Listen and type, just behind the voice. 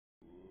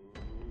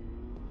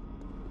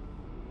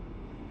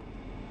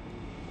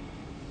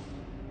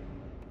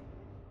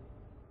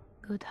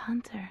good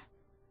hunter.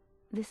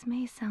 This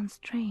may sound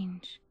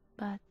strange,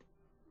 but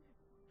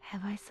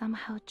have I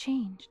somehow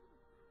changed?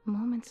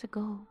 Moments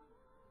ago,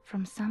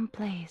 from some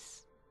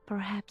place,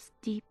 perhaps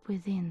deep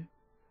within,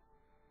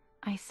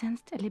 I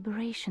sensed a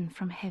liberation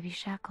from heavy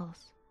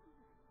shackles.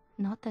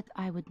 Not that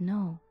I would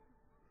know.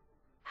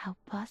 How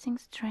passing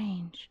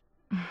strange.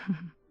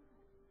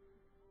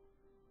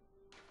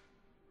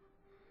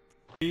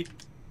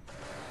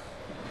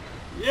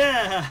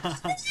 Yeah!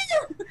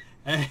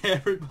 Hey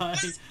everybody,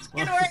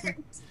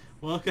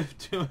 welcome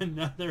to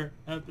another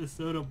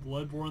episode of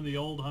Bloodborne the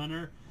Old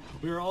Hunter.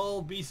 We're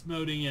all beast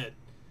moding it.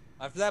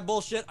 After that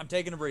bullshit, I'm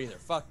taking a breather.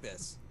 Fuck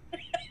this.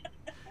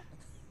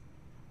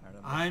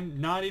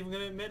 I'm not even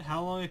going to admit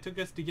how long it took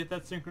us to get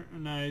that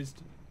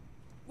synchronized.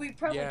 We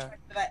probably tried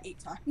about 8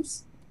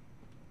 times.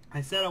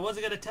 I said I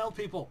wasn't going to tell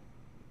people.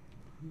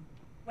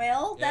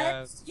 Well,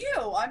 that's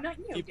you. I'm not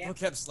you. People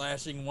kept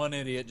slashing. One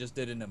idiot just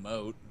did an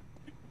emote.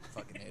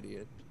 Fucking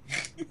idiot.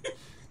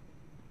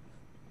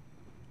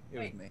 It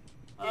was me.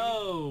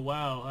 Oh,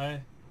 wow.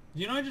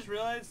 You know, I just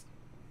realized.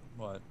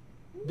 What?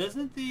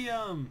 Doesn't the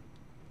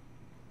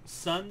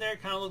sun there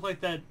kind of look like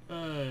that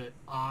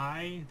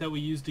eye that we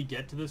used to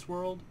get to this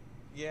world?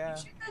 Yeah.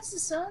 You sure that's the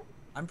sun?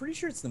 I'm pretty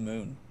sure it's the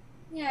moon.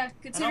 Yeah,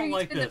 considering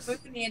like it's been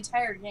the moon the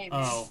entire game.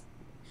 Oh.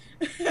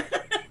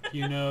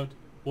 You know,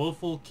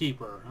 woeful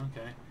keeper.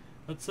 Okay.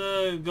 Let's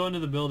go into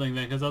the building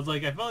then, because I was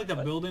like, I felt like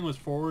the building was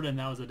forward and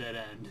that was a dead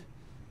end.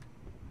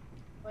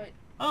 What?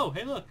 Oh,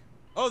 hey, look.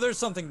 Oh, there's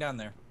something down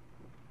there.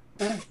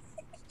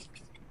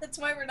 That's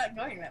why we're not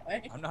going that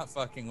way. I'm not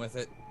fucking with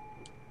it.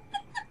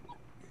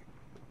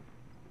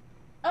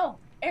 Oh,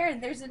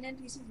 Aaron, there's an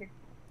NPC here.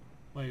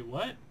 Wait,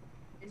 what?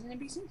 There's an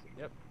NPC here.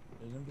 Yep.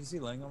 There's an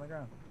NPC laying on the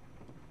ground.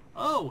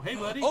 Oh, hey,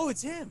 buddy. Oh,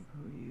 it's him.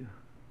 Who are you?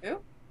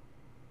 Who?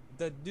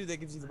 The dude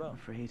that gives you the bow. I'm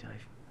afraid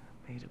I've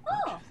made a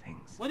bunch of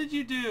things. What did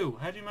you do?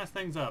 How'd you mess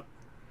things up?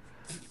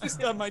 I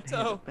stubbed my I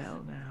hear toe. the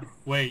bell now.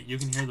 Wait, you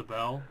can hear the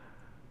bell?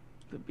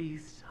 The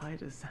beast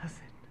hide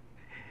assassin.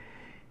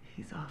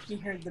 He's after He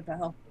heard the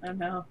bell. Oh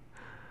no.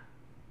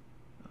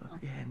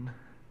 again.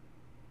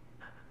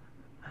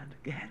 And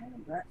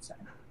again.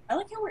 I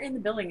like how we're in the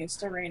building. It's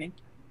still raining.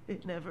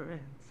 It never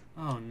ends.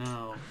 Oh,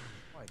 no.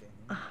 Why,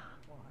 Danny?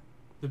 Why?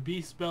 The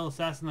beast bell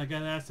assassin that guy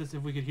asked us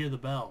if we could hear the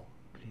bell.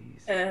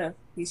 Please.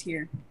 He's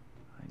here.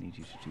 I need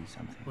you to do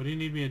something. What do you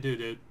need me to do,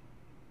 dude?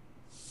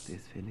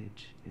 This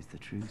village is the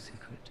true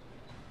secret.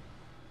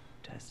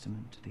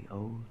 Testament to the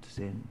old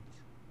sins.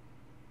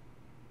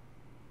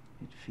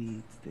 It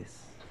feeds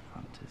this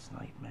hunter's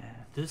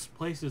nightmare. This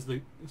place is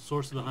the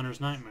source of the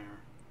hunter's nightmare.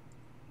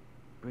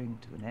 Bring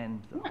to an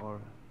end the horror.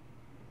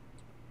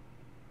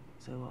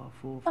 So our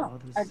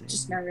forefathers I sinned.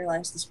 just now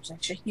realized this was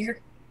actually here.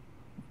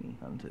 We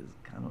hunters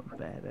cannot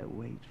bear their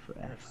weight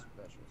forever.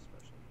 Special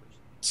person.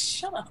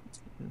 Shut up.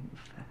 It isn't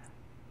fair.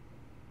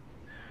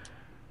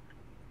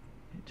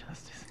 It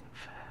just isn't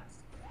fair.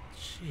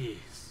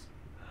 Jeez.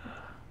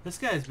 This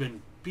guy's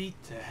been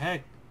beat to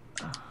heck.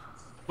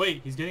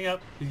 Wait, he's getting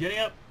up. He's getting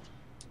up.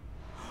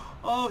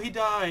 Oh, he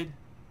died.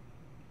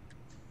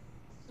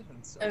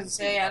 I was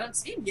say I don't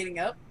see him getting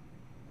up,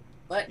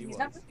 but He he's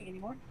not was. moving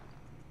anymore.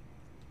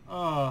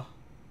 Oh.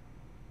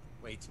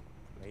 Wait.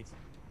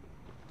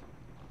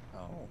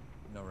 Oh,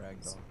 no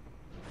ragdoll.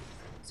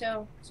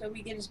 So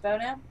we get his bow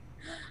now.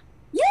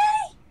 Yay!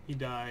 He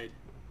died.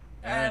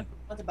 Aaron,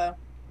 With the bow,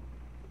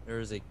 there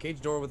is a cage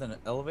door with an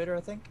elevator,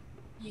 I think.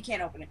 you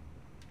can't open it.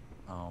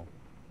 Oh.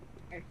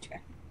 Already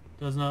tried.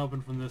 Does not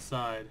open from this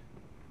side.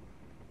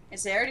 I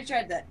say I already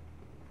tried that.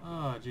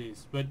 Oh,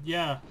 jeez. But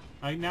yeah,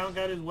 I now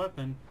got his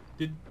weapon.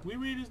 Did we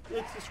read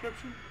its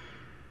description?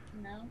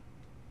 No.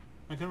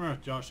 I can't remember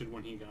if Josh did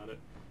when he got it.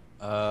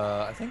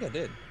 I think I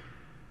did.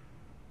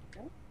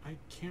 I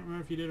can't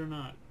remember if he did or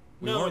not.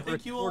 We No, I weren't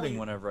think you recording only...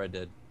 whenever I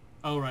did.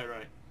 Oh,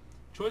 right.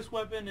 Choice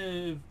weapon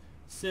of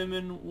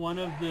Simon, one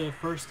of the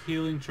first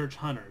healing church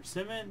hunters.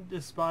 Simon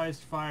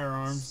despised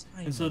firearms,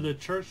 and so the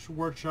church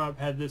workshop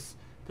had this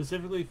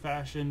specifically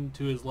fashioned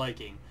to his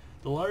liking.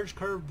 The large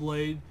curved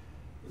blade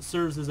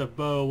serves as a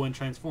bow when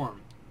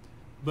transformed.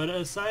 But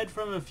aside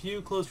from a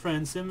few close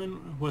friends,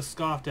 Simon was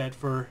scoffed at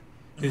for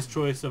his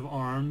choice of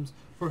arms.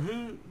 For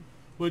who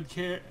would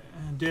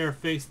dare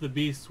face the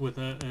beast with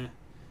a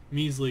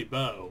measly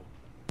bow?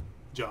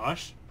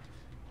 Josh?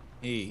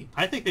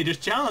 I think they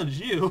just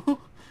challenged you.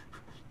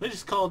 They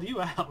just called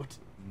you out.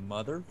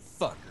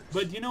 Motherfuckers.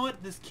 But you know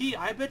what? This key,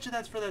 I bet you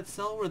that's for that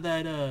cell where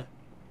that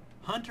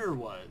hunter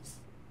was.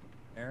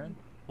 Aaron?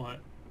 What?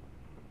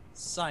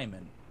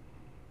 Simon.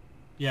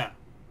 Yeah.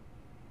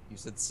 You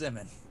said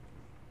Simon.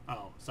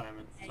 Oh,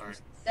 Simon. Sorry.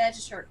 That's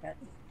a shortcut.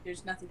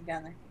 There's nothing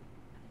down there.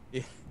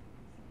 Yeah.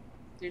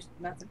 There's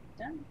nothing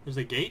down there. There's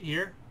a gate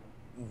here.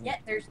 Yeah,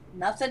 there's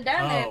nothing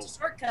down there. It's a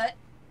shortcut.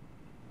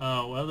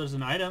 Oh, well, there's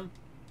an item.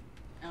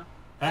 Oh.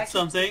 That's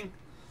something.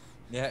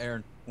 Yeah,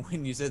 Aaron.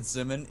 When you said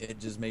Simon, it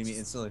just made me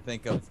instantly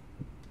think of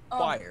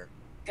fire.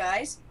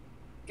 Guys,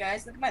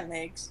 look at my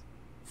legs.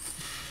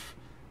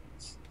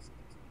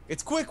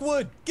 It's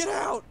Quickwood! Get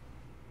out!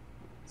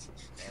 Sorry.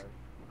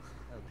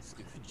 That was a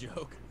stupid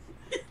joke.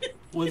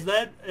 Was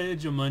that a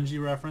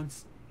Jumanji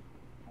reference?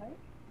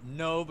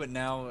 No, but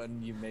now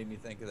you made me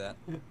think of that.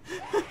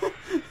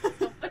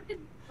 So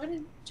what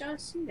did Josh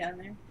see down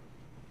there?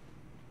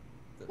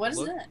 What is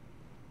Look, that?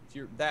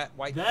 that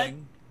white That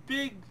thing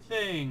big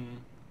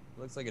thing.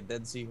 looks like a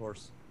dead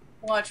seahorse.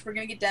 Watch, we're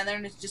gonna get down there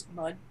and it's just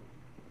mud.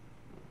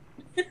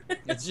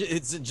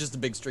 It's just a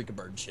big streak of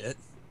bird shit.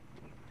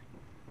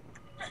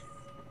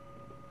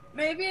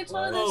 Maybe it's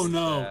one of Oh those.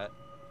 no! That.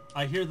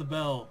 I hear the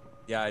bell.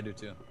 Yeah, I do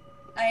too.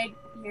 I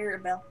hear a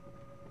bell.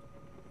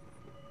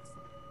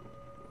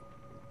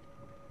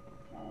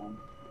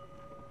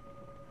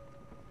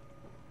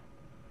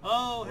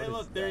 Oh, What hey, is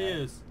look, there he that?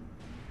 is.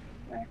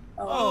 Where?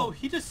 Oh,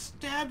 he just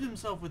stabbed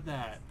himself with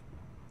that.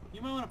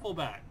 You might want to pull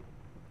back.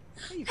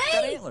 Hey, you've got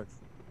Hey! antlers.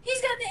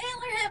 He's got the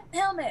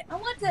antler helmet. I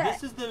want that.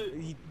 This is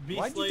the beast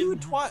Why'd you do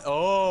it twice?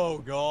 Oh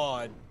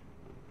god.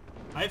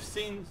 I've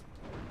seen.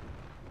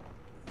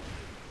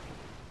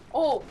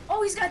 Oh,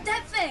 he's got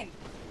that thing.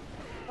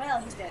 Well,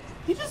 he's dead.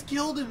 He just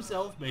killed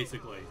himself,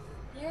 basically.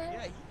 Yeah.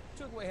 Yeah, he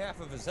took away half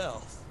of his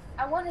health.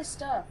 I want his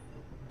stuff.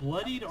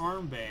 Bloodied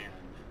armband.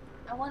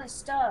 I want his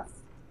stuff.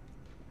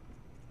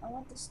 I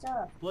want the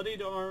stuff. Bloodied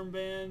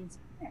armbands.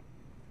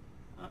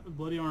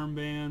 Bloody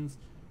armbands.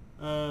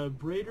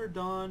 Braider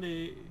donned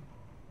a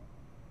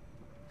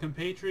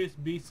compatriot's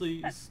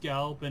beastly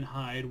scalp and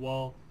hide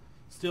while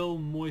still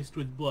moist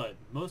with blood.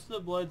 Most of the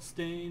blood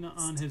stain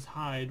on his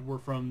hide were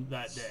from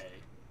that day.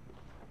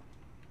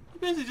 He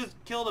basically just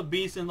killed a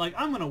beast and like,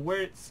 I'm gonna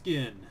wear its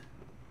skin.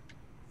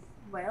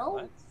 Well,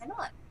 What? why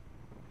not?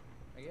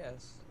 I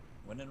guess.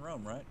 When in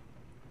Rome, right?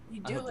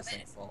 You I do hope it. this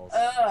thing falls.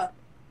 I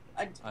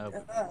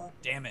hope-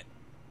 Damn it.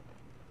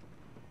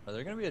 Is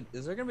there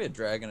gonna be a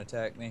dragon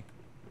attack me?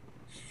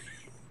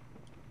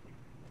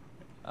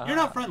 You're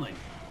not friendly.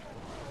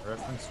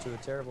 Reference to a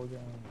terrible game.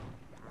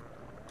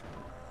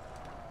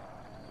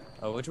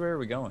 Oh, which way are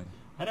we going?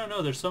 I don't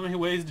know, there's so many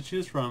ways to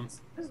choose from.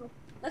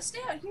 Let's stay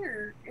out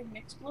here and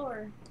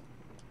explore.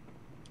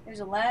 There's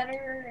a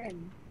ladder,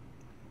 and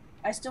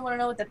I still want to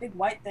know what that big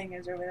white thing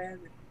is over there.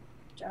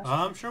 Josh,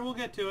 I'm sure we'll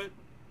get to it.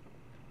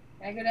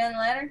 can I go down the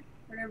ladder?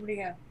 Where'd everybody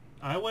go?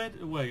 I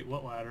went, wait,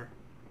 what ladder?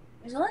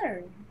 There's a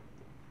ladder.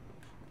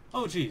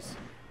 Oh, jeez.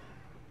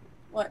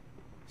 What?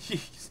 You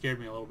scared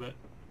me a little bit.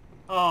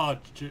 Oh,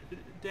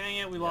 dang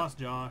it, we lost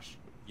Josh.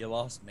 You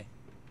lost me.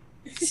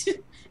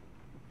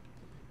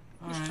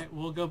 Alright,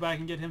 we'll go back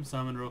and get him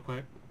summoned real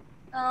quick.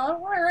 Oh, I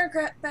don't want to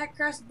run back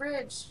across the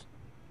bridge.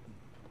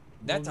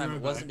 That We'll be time right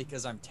it wasn't back.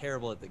 because I'm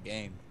terrible at the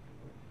game.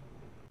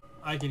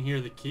 I can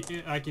hear the key.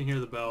 I can hear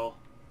the bell.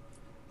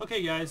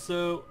 Okay, guys.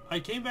 So I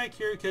came back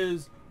here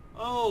because,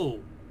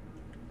 oh,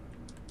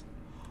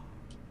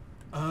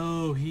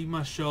 he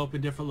must show up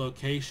in different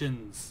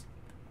locations.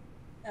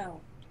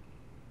 Oh.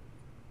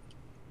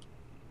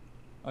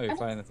 Oh, you're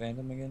fighting the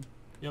Phantom again?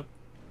 Yep.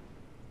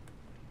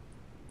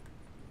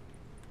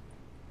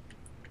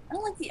 I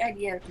don't like the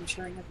idea of him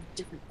showing up in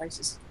different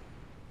places.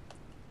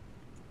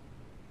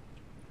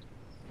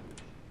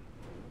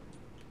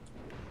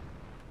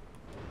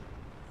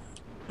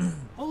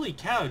 Holy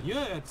cow! You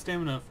got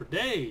stamina for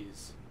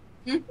days.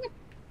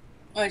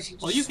 Oh, she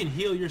Well, you can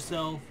heal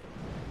yourself.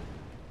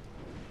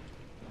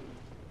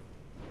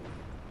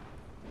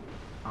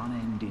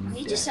 Unending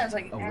He just sounds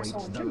like an awaits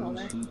asshole in general,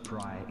 those who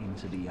pry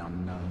into the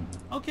unknown.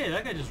 Okay,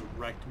 that guy just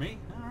wrecked me.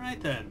 All right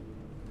then.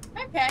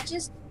 Hi,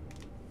 Patches.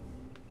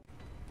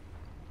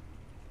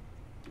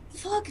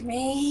 Fuck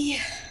me.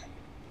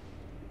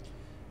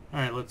 All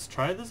right, let's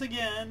try this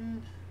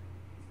again.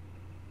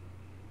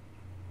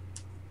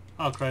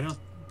 Oh, crap!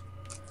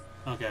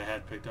 Okay, I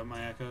had picked up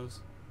my echoes.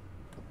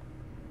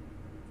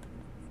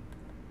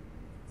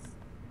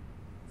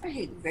 I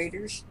hate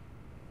invaders.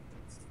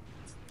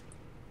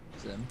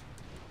 Sim.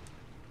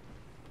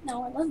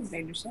 No, I love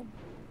invaders. Sim.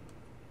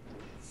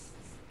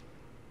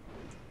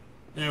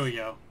 There we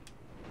go.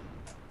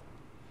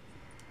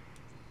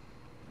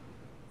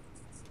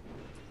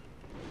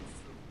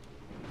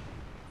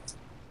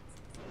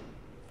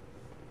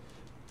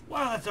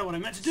 Wow, that's not what I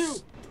meant to do!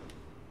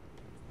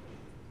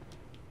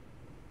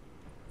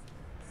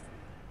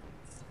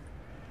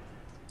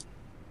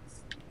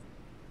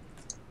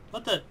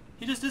 What the?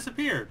 He just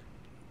disappeared.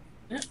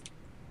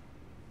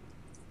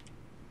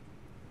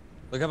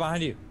 Look up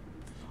behind you.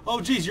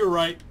 Oh, geez, you're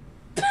right.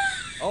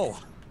 Oh.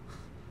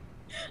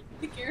 I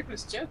think Aaron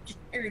was joking.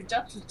 Or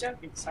Josh was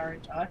joking. Sorry,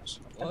 Josh.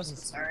 I'm so Wasn't.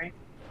 sorry.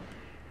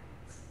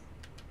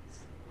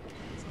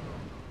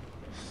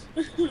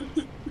 Oh,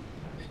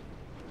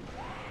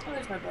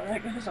 there's my brother.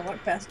 That goes. I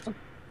walk past him.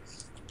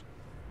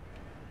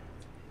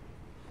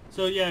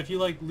 So yeah, if you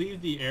like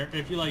leave the air,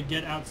 if you like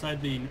get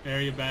outside the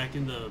area back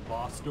in the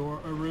boss door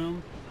or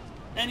room,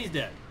 and he's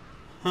dead.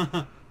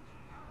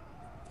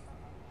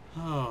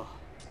 Oh.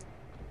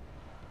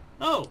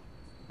 Oh!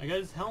 I got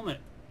his helmet.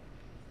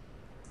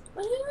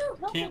 Woohoo!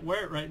 Help Can't me.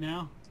 wear it right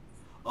now.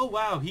 Oh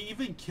wow, he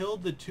even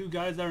killed the two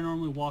guys that are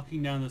normally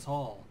walking down this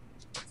hall.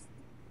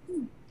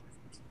 Oh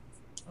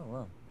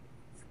wow.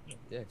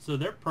 Dick. So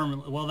they're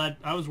permanently, well that,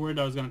 I was worried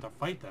I was going to have to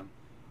fight them.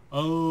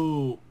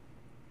 Oh.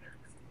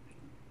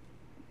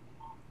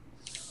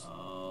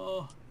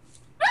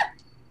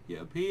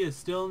 Yep, he is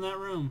still in that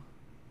room.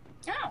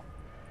 Ow.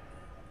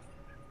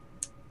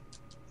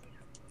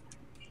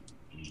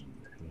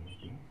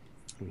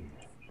 Hear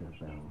the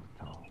bells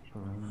toll, for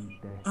only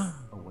death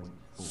awaits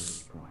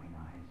foolish prying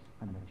eyes,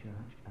 and the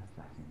church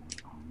assassins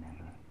are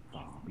never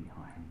far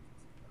behind.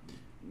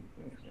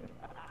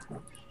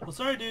 Well,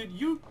 sorry, dude.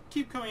 You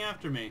keep coming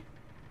after me.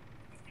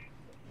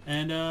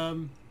 And,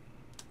 Well,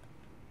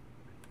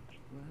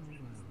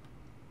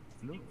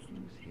 look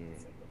who's here.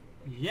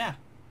 yeah.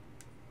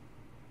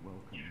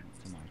 Welcome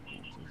to my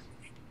quarters.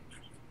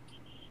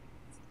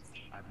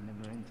 I've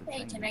never entertained.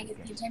 Hey, can I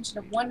get the attention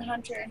of one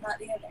hunter and not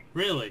the other?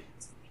 Really?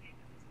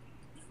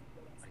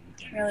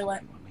 Really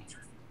what?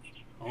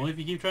 Only if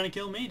you keep trying to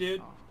kill me,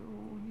 dude. After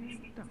all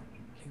you've done,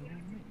 kill me.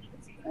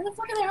 Where the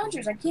fuck are the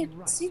hunters? I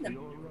can't see them.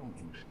 You're wrong.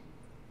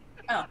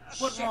 What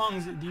Oh, shit.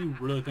 wrongs do you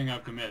really think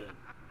I've committed?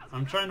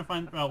 I'm trying to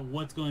find out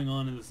what's going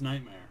on in this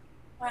nightmare.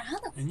 Wow, how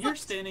the And fuck? you're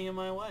standing in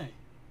my way.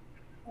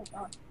 Oh,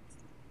 God.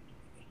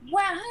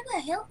 Wow, how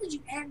the hell did you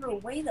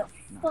aggro way the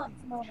fuck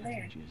from over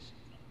there? Changes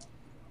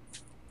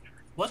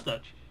What the?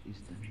 is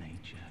the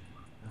nature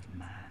of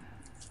man.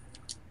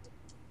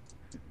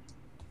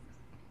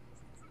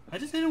 I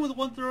just hit him with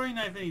one throwing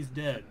knife and he's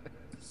dead.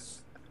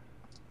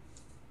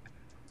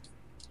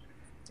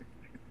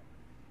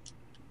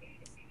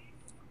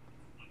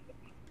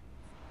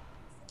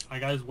 I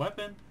got his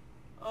weapon.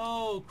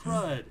 Oh,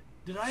 crud.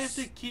 Did I have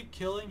to keep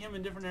killing him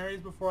in different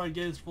areas before I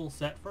get his full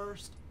set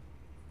first?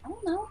 I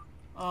don't know.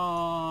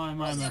 Oh, I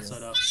might mess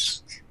that up.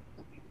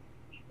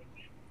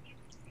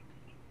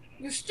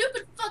 Your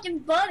stupid fucking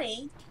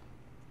buddy.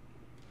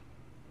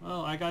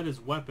 Well, I got his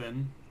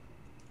weapon.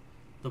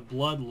 The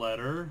blood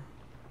letter.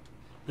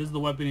 This is the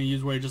weapon he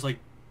used where he just, like,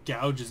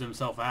 gouges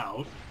himself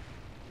out.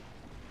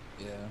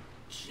 Yeah.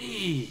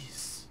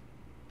 Jeez.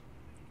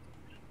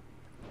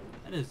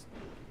 That is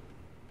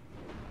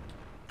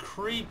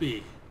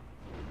creepy.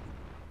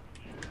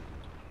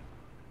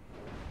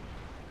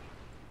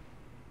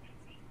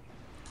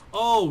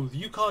 Oh,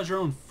 you caused your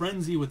own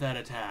frenzy with that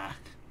attack.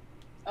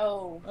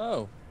 Oh,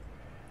 Oh.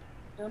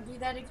 don't do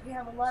that if you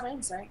have a lot of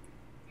insight.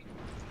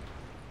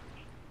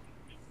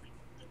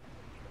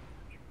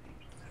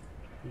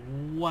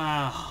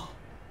 Wow.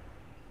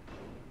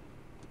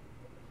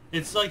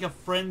 It's like a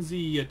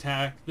frenzy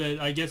attack that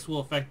I guess will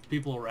affect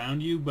people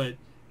around you, but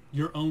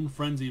your own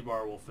frenzy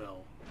bar will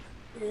fill.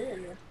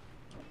 Ew.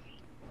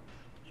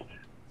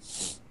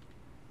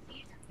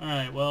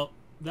 Alright, well,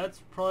 that's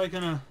probably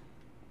gonna...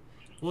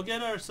 We'll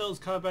get ourselves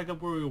caught back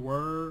up where we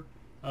were.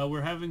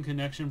 We're having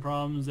connection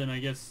problems, and I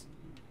guess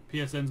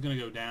PSN's gonna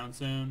go down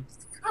soon.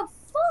 Oh,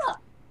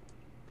 fuck!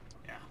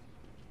 Yeah.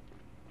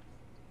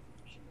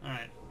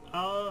 Alright.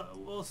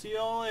 We'll see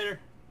y'all later.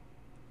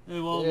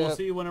 We'll Yep.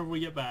 see you whenever we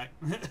get back.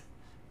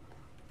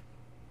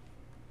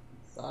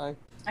 Bye.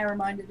 I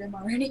reminded him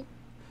already.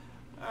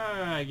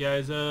 Alright,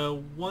 guys.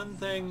 One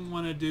thing I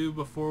want to do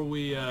before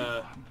we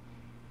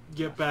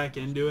get back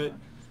into it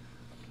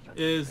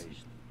is,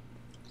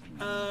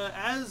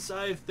 as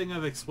I think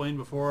I've explained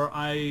before,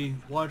 I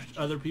watched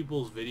other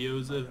people's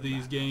videos of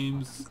these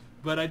games,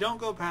 but I don't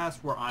go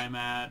past where I'm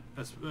at,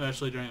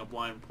 especially during a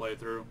blind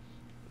playthrough.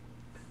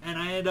 And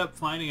I ended up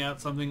finding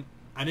out something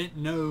I didn't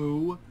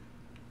know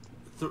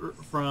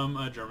from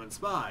a German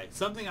spy.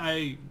 Something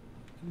I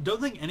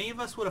don't think any of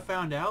us would have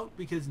found out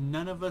because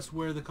none of us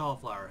wear the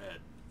cauliflower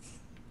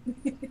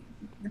head.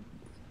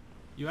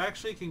 You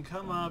actually can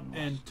come up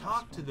and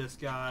talk to this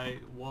guy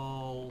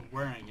while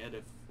wearing it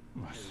if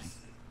his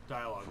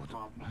dialogue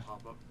prompt will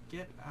pop up.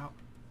 Get out.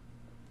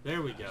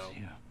 There we go. Curse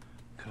here,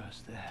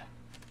 curse there.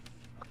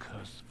 A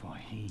curse for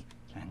he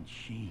and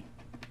she.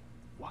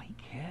 White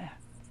hair.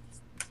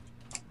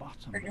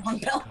 A Bring it bottomless on,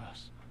 Bill.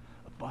 curse.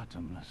 A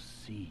bottomless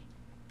sea.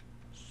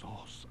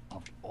 Source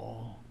of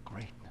all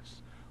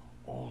greatness.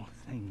 All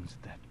things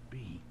that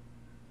be.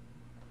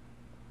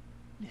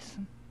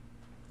 Listen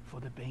for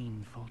the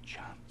baneful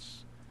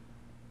chants.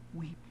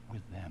 Weep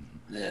with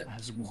them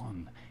as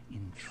one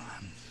in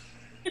trance.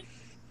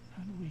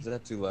 And weep Is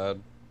that too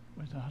loud?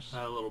 with us.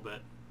 A little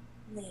bit.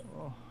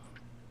 Oh,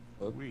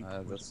 Oh, Weep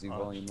that's with the us.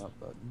 volume up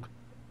button.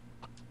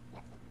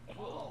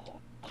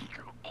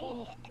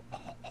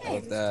 Hey,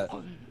 Like that.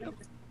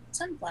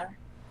 sunflower.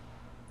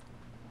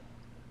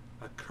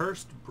 A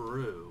cursed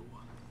brew.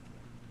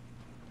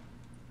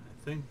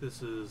 I think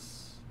this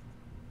is...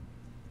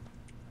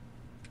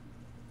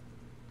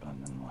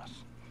 Bottomless.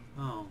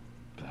 Oh.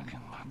 Black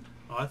and white.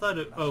 Oh, I thought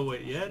it... Oh,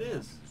 wait. Yeah, it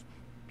is.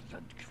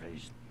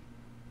 Blood-crazed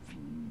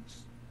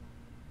fiends.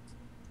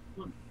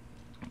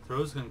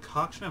 Throws a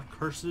concoction of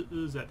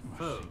curses at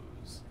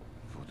foes.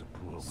 For the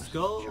poor was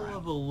Skull child.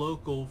 of a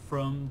local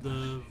from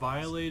the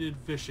violated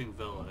fishing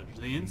village.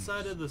 The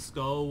inside of the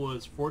skull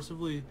was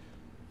forcibly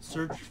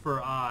searched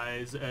for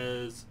eyes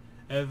as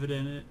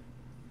evidenced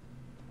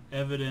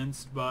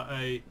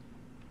by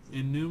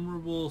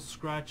innumerable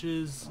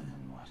scratches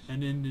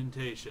and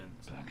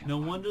indentations. No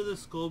wonder the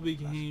skull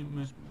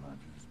became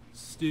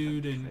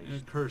stewed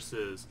in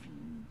curses.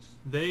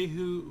 They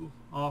who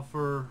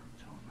offer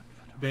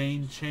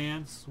vain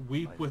chants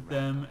weep with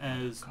them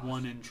as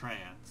one in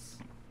trance.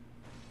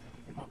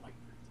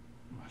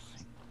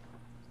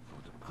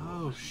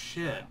 Oh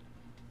shit.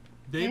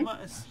 They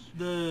must.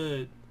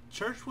 The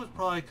church was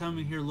probably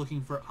coming here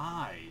looking for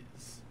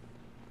eyes.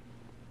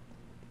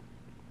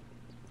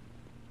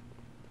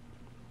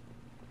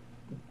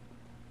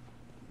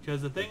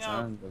 Because the thing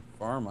Trying to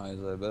farm eyes,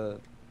 I bet.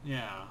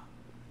 Yeah.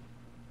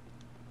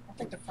 I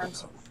think the farm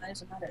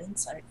supplies are not an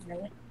insight,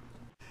 really.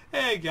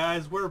 Hey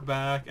guys, we're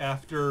back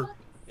after a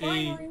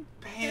Finally.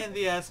 pain in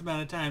the ass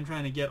amount of time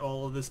trying to get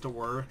all of this to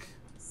work.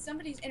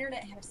 Somebody's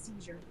internet had a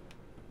seizure.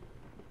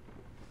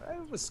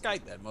 It was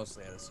Skype that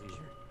mostly had a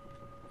seizure.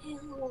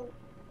 Ew.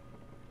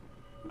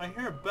 I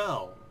hear a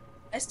bell.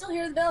 I still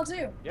hear the bell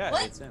too. Yeah,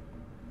 What? it's him.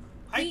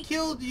 I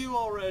killed you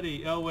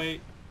already. Oh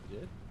wait. You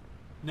did?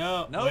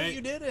 No. No, wait.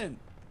 you didn't.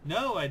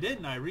 No, I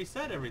didn't. I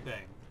reset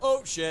everything.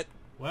 Oh shit.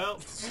 Well,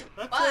 let's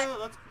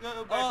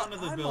go back onto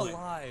the I'm building.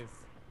 alive.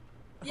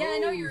 Yeah, I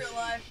know Oh, you're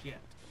alive. Shit.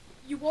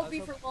 You won't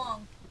be for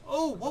long.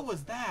 Oh, what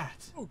was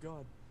that? Oh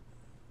god.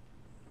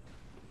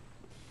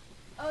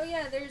 Oh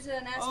yeah, there's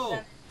an acid Oh.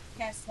 that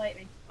casts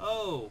lightning.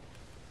 Oh.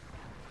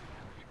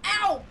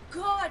 Ow!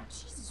 God!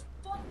 Jesus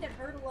fuck, that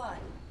hurt a lot.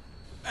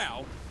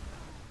 Ow.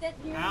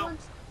 That near Ow.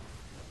 once.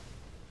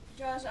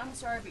 Josh, I'm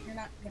sorry, but you're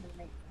not gonna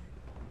make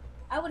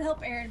that. I would help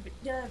Aaron, but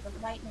the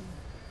lightning.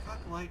 Fuck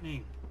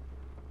lightning.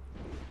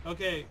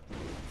 Okay,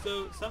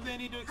 so something I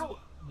need to explain.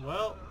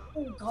 Well,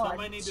 Oh God. something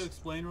I need to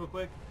explain real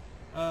quick.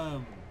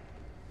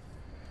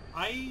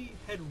 I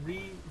had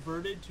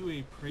reverted to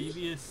a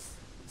previous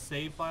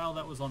save file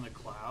that was on the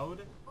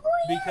cloud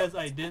because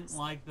I didn't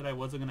like that I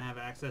wasn't gonna have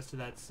access to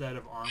that set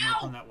of armor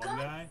from that one God.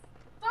 guy.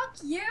 Fuck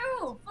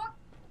you!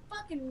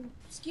 Fucking.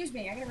 Excuse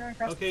me, I gotta run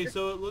across. Okay, the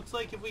so it looks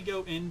like if we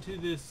go into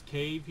this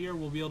cave here,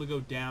 we'll be able to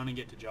go down and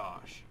get to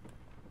Josh.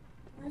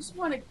 I just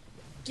want to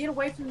get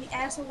away from the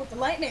asshole with the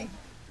lightning.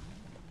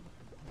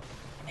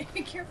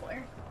 Be careful,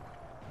 Aaron.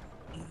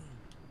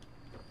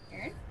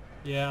 Aaron?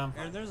 Yeah.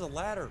 Aaron, there's a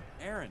ladder.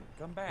 Aaron,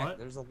 come back. What?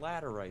 There's a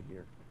ladder right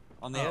here.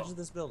 On the Oh. edge of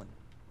this building.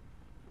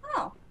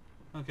 Oh.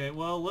 Okay,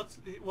 well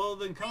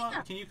then come Yeah.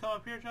 up. Can you come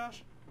up here,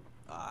 Josh?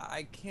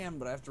 I can,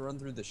 but I have to run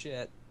through the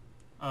shit.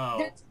 Oh.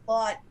 There's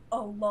a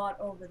lot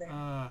over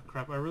there.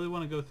 Crap. I really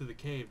want to go through the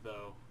cave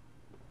though.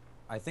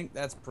 I think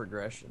that's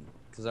progression,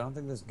 because I don't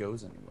think this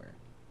goes anywhere.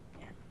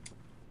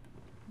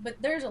 But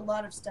there's a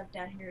lot of stuff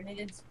down here, and it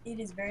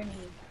is very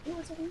mean. Ooh,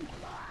 what's over here?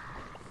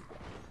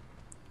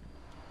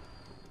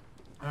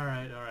 All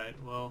right.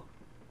 Well,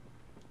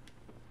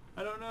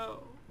 I don't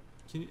know.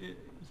 Can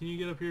you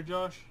get up here,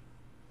 Josh?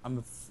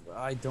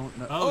 I don't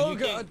know. Oh, Oh you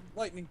god, can't-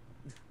 lightning.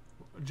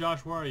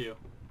 Josh, where are you?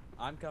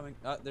 I'm coming.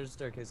 There's a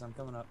staircase. I'm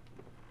coming up.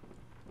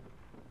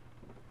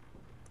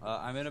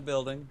 I'm in a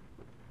building.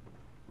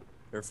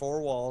 There are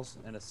 4 walls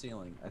and a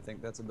ceiling. I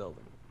think that's a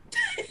building.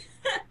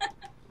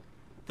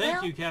 Thank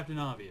Well- you, Captain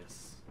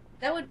Obvious.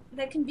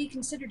 That can be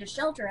considered a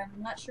shelter.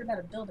 I'm not sure about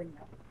a building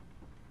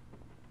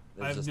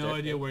though. I There's have a no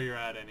idea staircase. where you're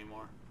at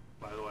anymore,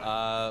 by the way.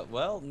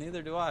 Well,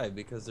 neither do I,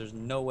 because there's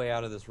no way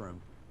out of this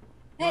room.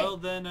 Hey, Well,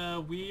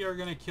 then we are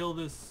gonna kill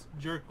this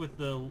jerk with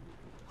the.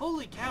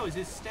 Holy cow! Is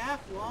his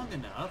staff long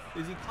enough?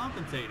 Is he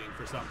compensating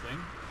for something?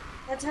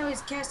 that's how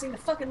he's casting the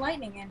fucking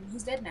lightning, and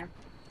he's dead now.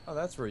 Oh,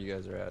 that's where you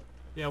guys are at.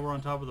 Yeah, we're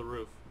on top of the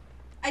roof.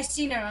 I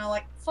seen him, and I'm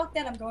like, fuck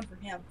that, I'm going for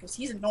him, because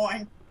he's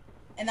annoying.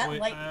 And that Wait,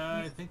 lightning.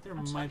 I think there I'm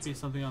might sorry. be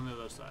something on the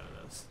other side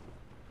of this.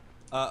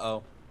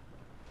 Uh-oh.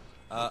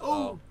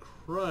 Oh,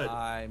 crud!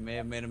 I may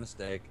have made a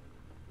mistake.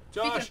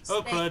 Josh! Speaking Oh,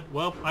 of crud!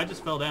 Well, I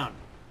just fell down.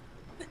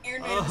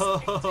 Aaron made a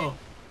mistake, too. Oh!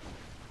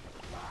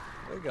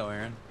 There you go,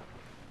 Aaron.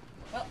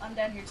 Well, I'm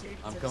down here too.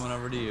 I'm so- coming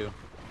over to you.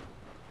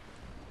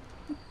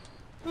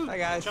 Ooh, Hi,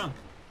 guys. Chunk.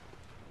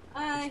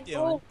 Hi. Just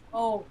yelling.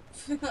 Oh.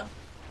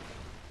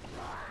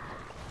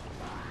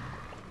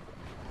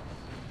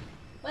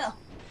 Well,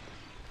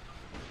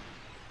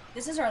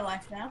 this is our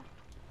life now.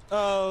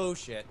 Oh,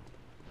 shit.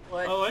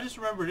 What? Oh, I just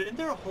remembered. Isn't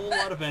there a whole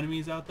lot of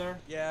enemies out there?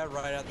 Yeah,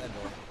 right out that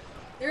door.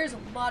 There is a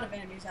lot of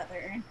enemies out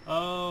there, Aaron.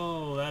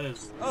 Oh, that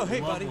is Oh, hey,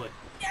 buddy. lovely.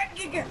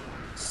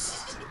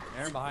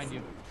 Aaron, behind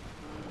you.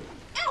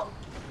 Ow!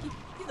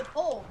 Hit the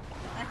pole.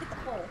 I hit the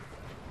pole.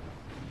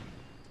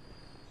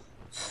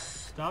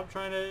 Stop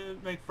trying to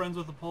make friends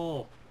with the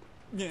pole.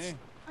 Yeah.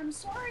 I'm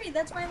sorry,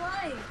 that's my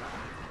life.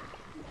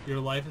 Your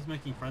life is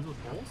making friends with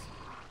poles?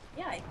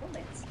 Yeah, I killed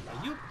it.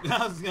 Are you?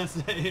 I was gonna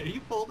say, are you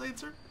pole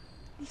dancer?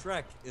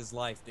 Shrek is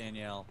life,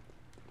 Danielle.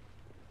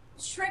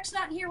 Shrek's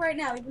not here right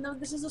now, even though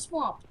this is a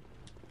swamp.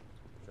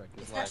 Shrek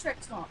is It's not life.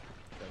 Shrek's swamp.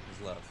 Shrek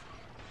is love.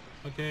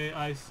 Okay,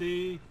 I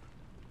see.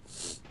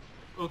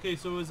 Okay,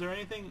 so is there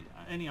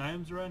any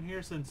items around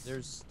here? Since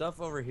There's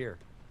stuff over here.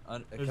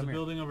 there's a come here.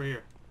 building over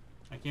here.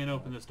 I can't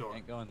open this door.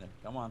 Ain't going there.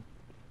 Come on.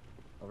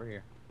 Over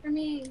here. For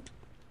me.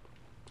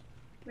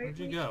 Where'd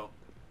you go?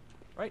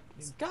 Right.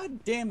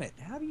 God damn it.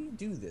 How do you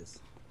do this?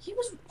 He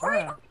was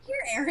right Ah. over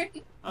here, Aaron.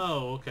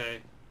 Oh, okay.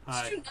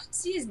 Hi. Did you not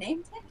see his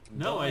name tag?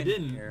 No, I Going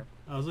didn't. here.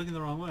 I was looking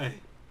the wrong way.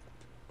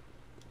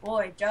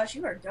 Boy, Josh,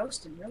 you are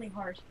ghosting really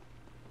hard.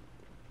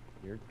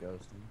 You're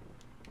ghosting.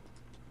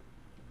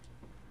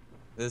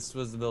 This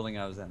was the building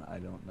I was in. I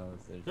don't know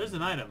if there's... There's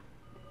an item.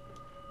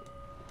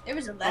 There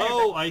was a ladder.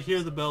 Oh, I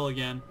hear the bell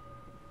again.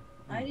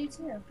 I do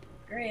too.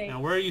 Great. Now,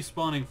 where are you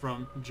spawning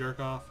from, jerk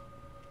off?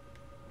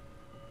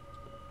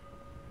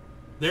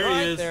 There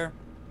Right he is. there.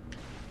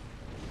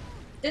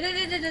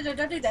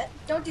 Don't do that.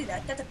 Don't do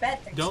that. That's a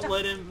bad thing. Don't Stop.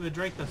 let him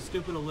drink the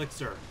stupid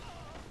elixir.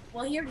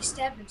 Well, he already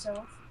stabbed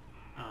himself.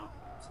 Oh.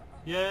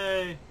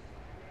 Yay.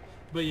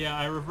 But yeah,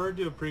 I reverted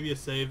to a previous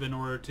save in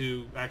order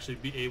to actually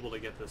be able to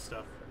get this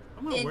stuff.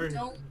 I'm gonna wear... And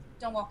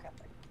don't walk out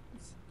there.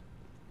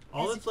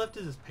 All that's left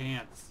is his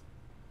pants.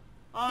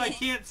 Oh, I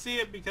can't see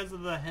it because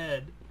of the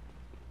head.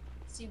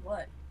 See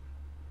what?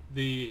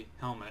 The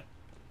helmet.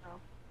 Oh.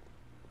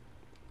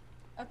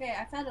 Okay,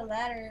 I found a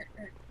ladder.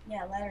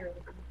 Yeah, ladder over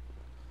here.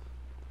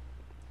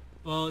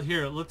 Well,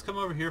 here, let's come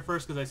over here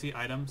first because I see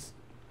items.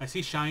 I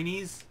see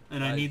shinies,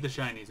 and I need the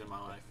shinies in my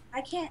life.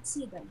 I can't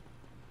see them.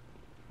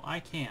 Well, I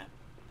can't.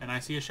 And I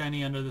see a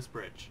shiny under this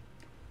bridge.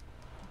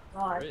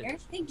 God, Bridge. I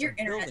think you're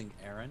Building,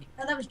 Aaron.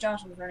 Oh, that was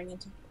Josh I was running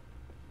into.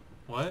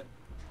 What?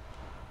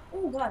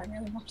 Oh God, I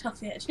really walked off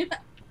the edge.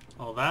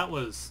 Oh, that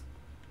was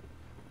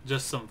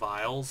just some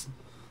vials.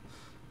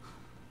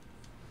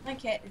 My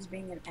cat is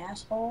being an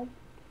asshole.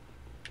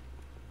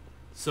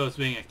 So it's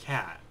being a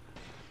cat.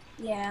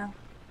 Yeah.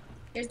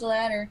 Here's the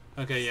ladder.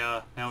 Okay,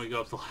 yeah, now we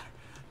go up the ladder.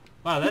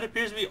 Wow, that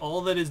appears to be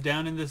all that is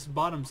down in this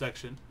bottom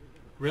section.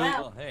 Really?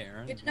 Wow. Well, hey,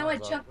 Aaron. Good to know I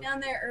jumped down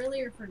there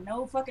earlier for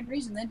no fucking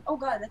reason then. Oh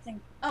God, that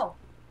thing. Oh.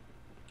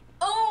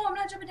 Oh, I'm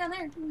not jumping down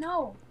there.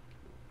 No.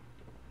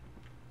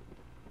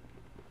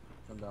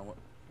 Come down. What?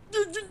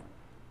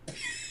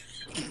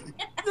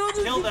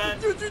 Kill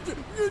that. Took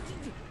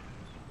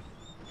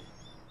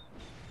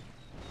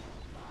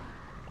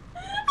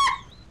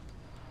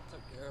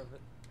care of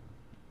it.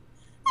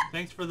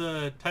 Thanks for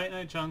the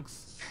Titanite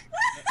chunks.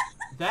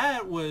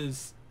 That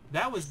was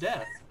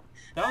death.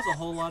 That was a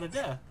whole lot of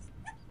death.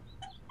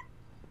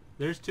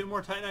 There's 2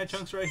 more Titanite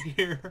chunks right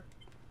here.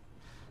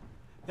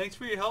 Thanks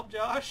for your help,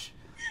 Josh.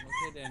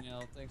 Okay,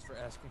 Danielle. Thanks for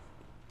asking.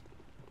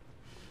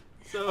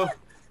 So,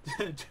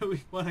 do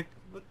we want to...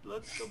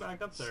 Let's go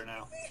back up there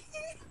now.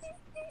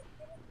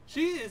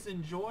 She is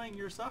enjoying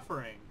your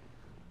suffering.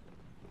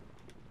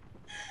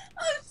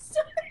 I'm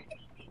sorry.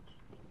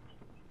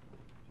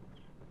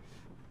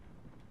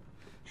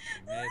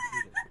 Mad at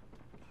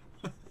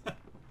you.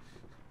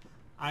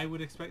 I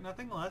would expect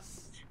nothing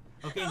less.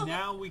 Okay,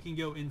 now we can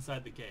go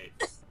inside the cave.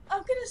 I'm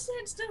gonna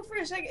stand still for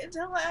a second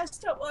until my eyes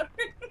stop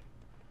watering.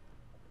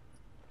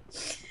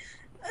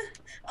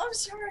 I'm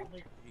sorry.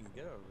 You can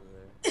get over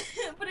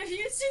there. But if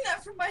you'd seen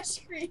that from my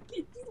screen,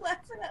 you'd be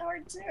laughing that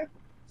hard too.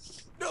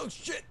 No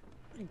shit!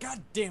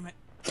 God damn it!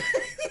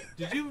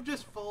 Did you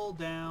just fall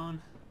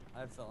down?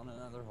 I fell in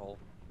another hole.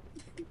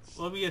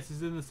 Let me guess,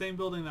 is it in the same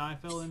building that I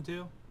fell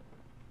into?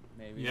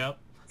 Maybe. Yep.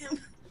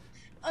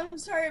 I'm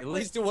sorry. At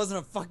least it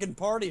wasn't a fucking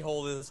party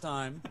hole this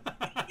time.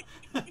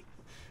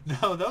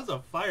 No, that was a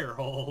fire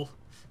hole.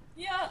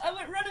 Yeah, I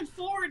went running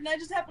forward and I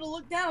just happened to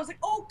look down. I was like,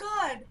 oh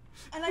God!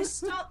 And I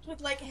stopped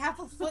with like half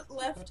a foot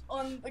left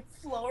on the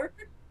floor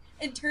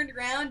and turned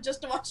around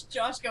just to watch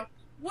Josh go,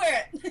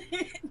 where?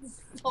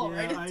 Fall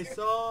right Yeah, into it.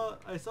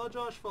 I saw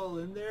Josh fall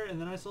in there, and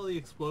then I saw the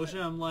explosion.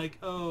 I'm like,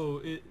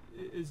 oh,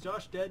 is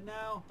Josh dead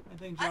now? I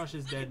think Josh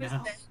is dead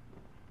now.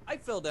 I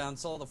fell down,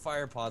 saw the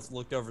fire pots,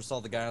 looked over, saw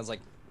the guy. I was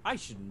like, I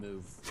should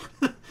move.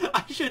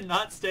 I should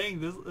not stay in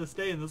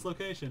this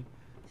location.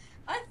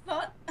 I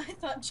thought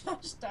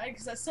Josh died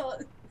because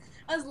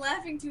I was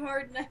laughing too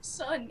hard and I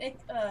saw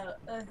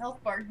a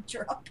health bar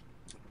drop.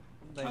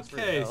 Thanks for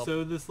your Okay, help.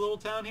 so this little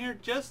town here,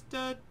 just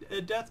a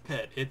death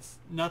pit. It's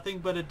nothing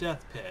but a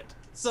death pit.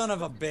 Son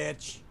of a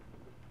bitch.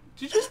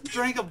 Did you just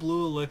drink a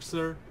blue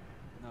elixir?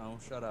 No,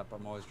 shut up.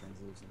 I'm always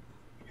translucent.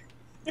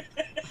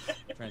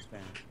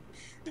 Transparent.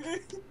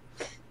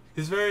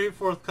 He's very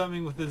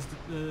forthcoming with his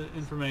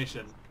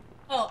information.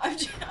 Oh, I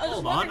was Hold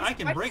on, wondering I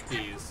can why break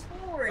did I these.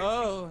 go forward?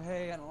 Oh,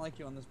 hey, I don't like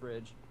you on this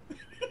bridge.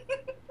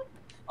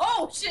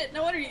 Oh shit!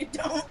 No wonder you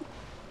don't.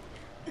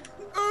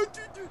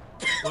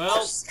 Well,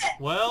 Oh, shit.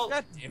 well,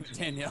 God damn it,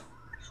 Danielle.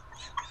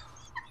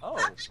 Oh,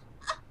 I got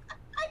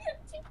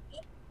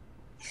pee.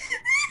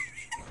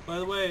 by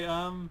the way,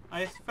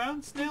 I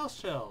found snail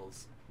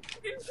shells.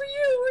 Good for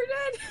you. We're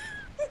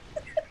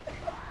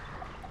dead.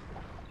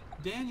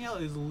 Danielle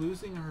is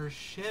losing her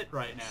shit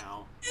right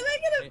now. And I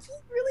gotta pee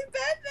really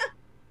bad now.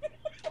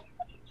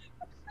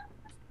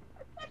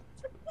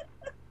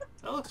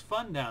 That looks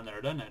fun down there,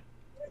 doesn't it?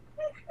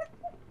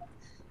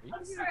 are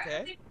I'm you sorry. I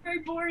okay? think very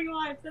boring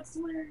life. That's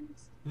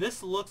hilarious.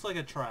 This looks like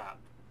a trap.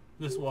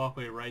 This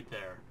walkway right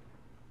there.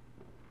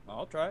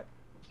 I'll try it.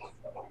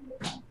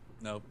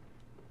 Nope.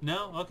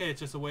 No? Okay, it's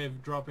just a way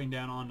of dropping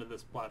down onto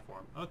this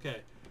platform.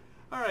 Okay.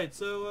 Alright,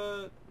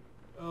 so,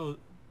 oh,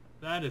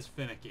 that is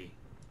finicky.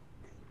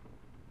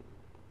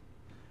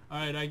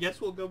 Alright, I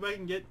guess we'll go back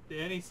and get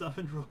Danny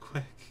summoned real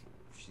quick.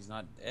 She's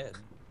not dead.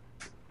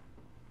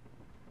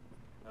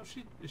 Oh,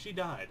 she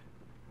died.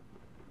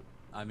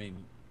 I mean,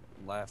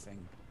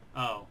 laughing.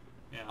 Oh,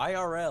 yeah.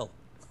 IRL.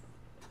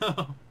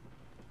 Alright.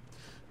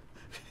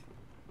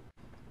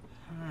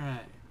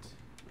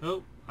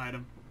 Oh,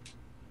 item.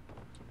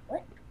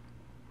 What?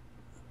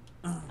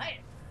 I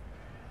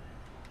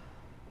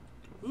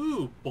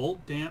Ooh,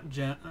 bolt damp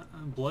gem,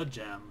 blood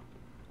gem.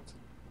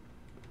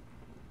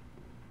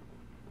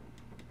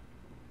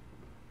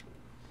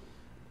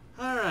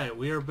 Alright,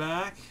 we are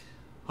back.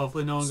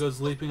 Hopefully no one goes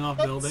leaping off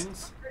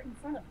buildings. Right in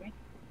front of me.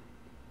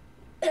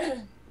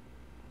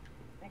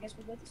 I guess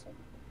we'll go this way.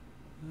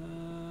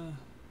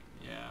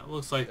 Yeah, it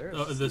looks like There's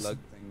a this slug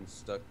thing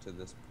stuck to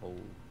this pole.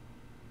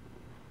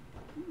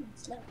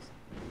 Slugs.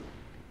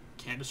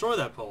 can't destroy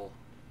that pole.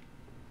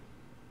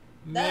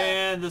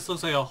 Man, this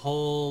looks like a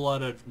whole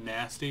lot of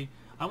nasty.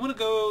 I'm gonna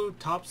go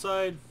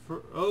topside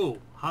for. Oh,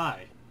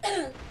 hi.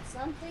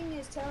 Something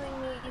is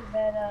telling me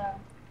that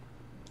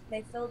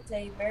they felt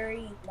a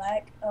very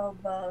lack of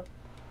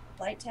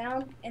Light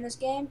Town in this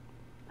game.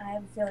 I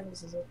have a feeling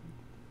this is it.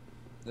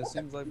 This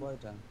seems like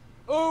Blight Town.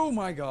 Oh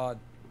my god.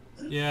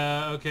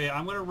 Yeah. Okay,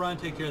 I'm gonna run and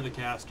take care of the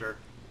caster.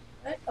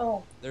 What?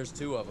 Oh. There's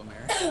two of them,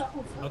 Aaron.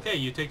 Oh, fuck. Okay,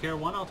 you take care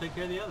of one. I'll take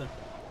care of the other.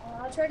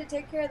 I'll try to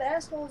take care of the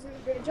assholes who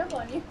are going to jump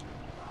on you.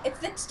 If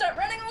they start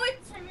running away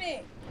from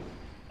me.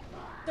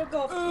 Don't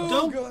go. Oh,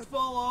 Don't God.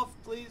 fall off,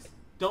 please.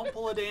 Don't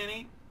pull a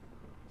Danny.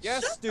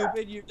 Yes, Shut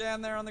stupid. You're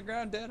down there on the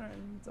ground dead.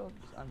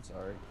 I'm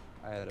sorry.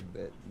 I had a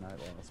bit and I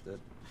lost it.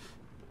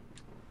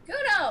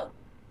 Kudo!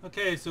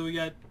 Okay, so we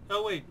got.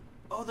 Oh wait.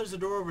 Oh, there's a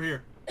door over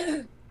here.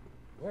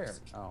 Where?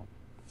 Oh.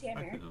 Damn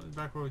it.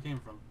 Back where we came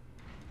from.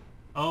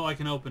 Oh, I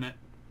can open it.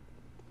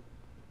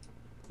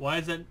 Why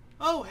is that?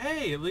 Oh,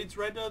 hey, it leads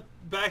right up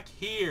back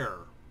here.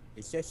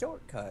 It's a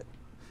shortcut.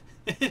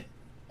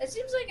 It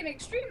seems like an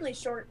extremely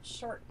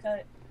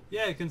shortcut.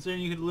 Yeah,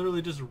 considering you could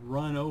literally just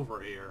run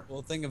over here.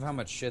 Well, think of how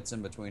much shit's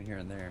in between here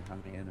and there. How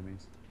many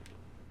enemies?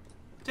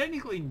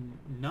 Technically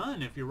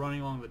none if you're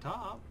running along the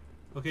top.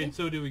 Okay,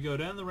 so do we go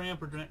down the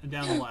ramp or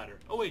down the ladder?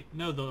 Oh wait,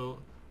 no, the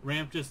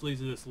ramp just leads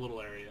to this little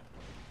area.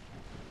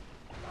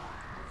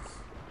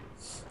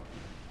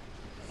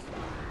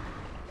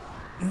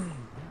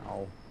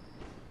 Ow.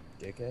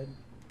 Dickhead.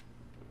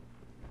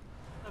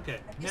 Okay,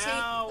 I can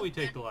now see- we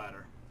take the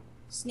ladder.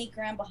 Sneak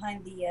around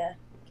behind the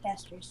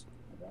casters,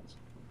 I guess.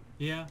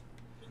 Yeah,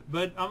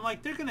 but I'm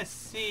like, they're gonna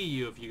see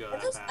you if you go Are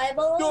that those fast.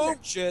 eyeballs? Oh, or-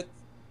 shit.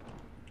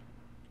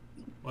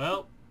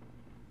 Well,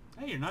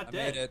 hey, you're not I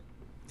dead. made it.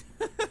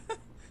 I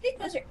think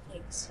those are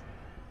eggs.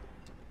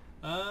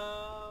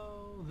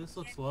 Oh, this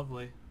looks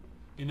lovely.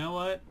 You know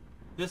what?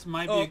 This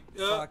might Oh, be.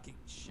 fucking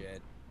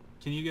shit.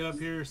 Can you get up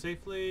here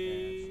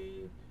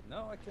safely?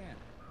 No, I can't.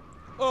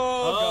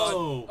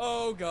 Oh,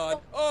 Oh.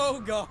 god. Oh,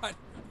 god. Oh, god.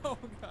 Oh,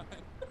 god.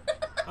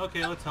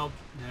 Okay, let's help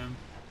him.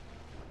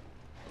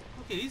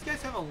 Okay, these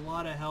guys have a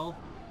lot of health.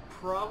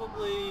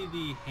 Probably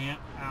the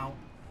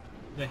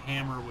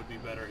hammer would be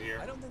better here.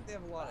 I don't think they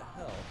have a lot of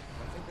health.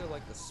 I think they're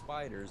like the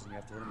spiders and you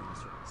have to hit them in a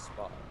certain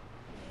spot.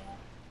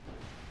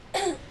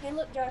 Yeah. Hey,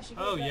 look, Josh. You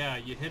Oh got- yeah,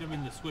 you hit them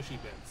in the squishy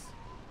bits.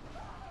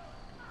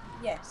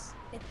 Yes,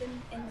 hit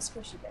them in the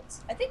squishy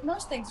bits. I think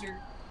most things are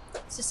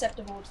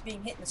susceptible to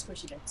being hit in the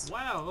squishy bits.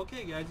 Wow.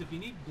 Okay, guys, if you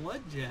need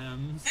blood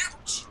gems,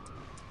 Ouch!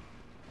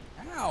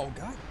 Ow,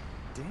 god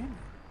damn it.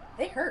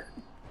 They hurt.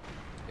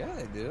 Yeah,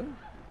 they do.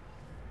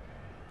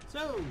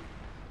 so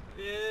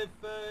if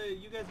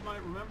you guys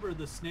might remember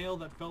the snail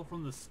that fell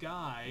from the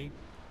sky,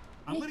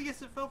 I'm gonna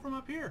guess it fell from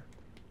up here.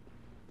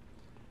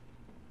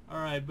 All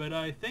right, but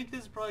I think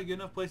this is probably good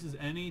enough place as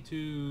any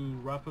to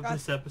wrap up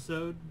this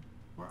episode.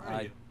 Where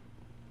are you?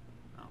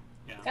 Oh,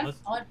 yeah. Kind of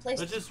odd place.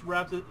 Let's just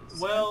wrap it.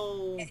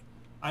 Well,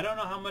 I don't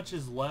know how much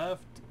is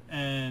left,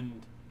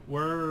 and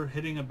we're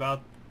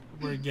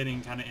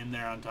getting kind of in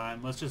there on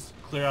time. Let's just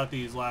clear out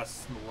these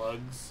last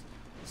slugs,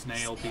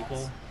 snail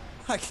people.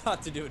 I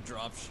got to do a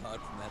drop shot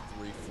from that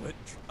 3-foot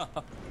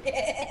drop.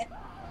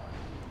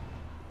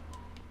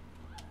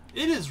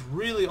 It is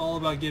really all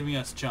about giving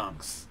us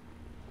chunks.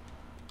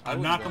 I I'm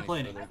wouldn't not go any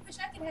complaining. further. I wish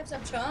I could have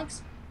some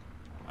chunks.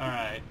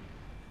 Alright.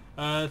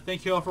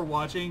 Thank you all for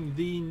watching.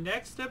 The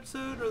next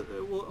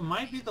episode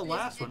might be the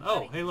last one.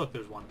 Oh, hey, look,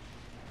 there's one.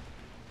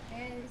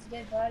 And it's a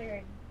dead body, or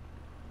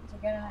is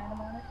it got an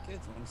item on it?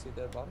 Kids, want to see a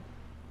dead body?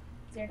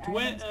 Is there an item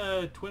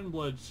on it? Twin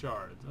blood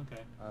shards.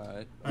 Okay.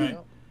 Alright.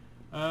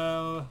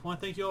 Alright. Want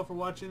to thank you all for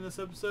watching this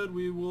episode.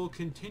 We will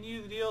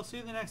continue the DLC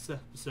in the next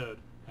episode.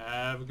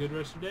 Have a good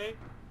rest of your day.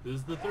 This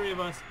is the three of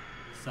us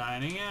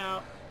signing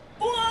out.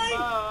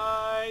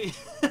 Bye!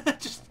 Bye.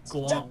 Just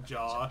glump,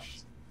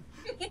 Josh.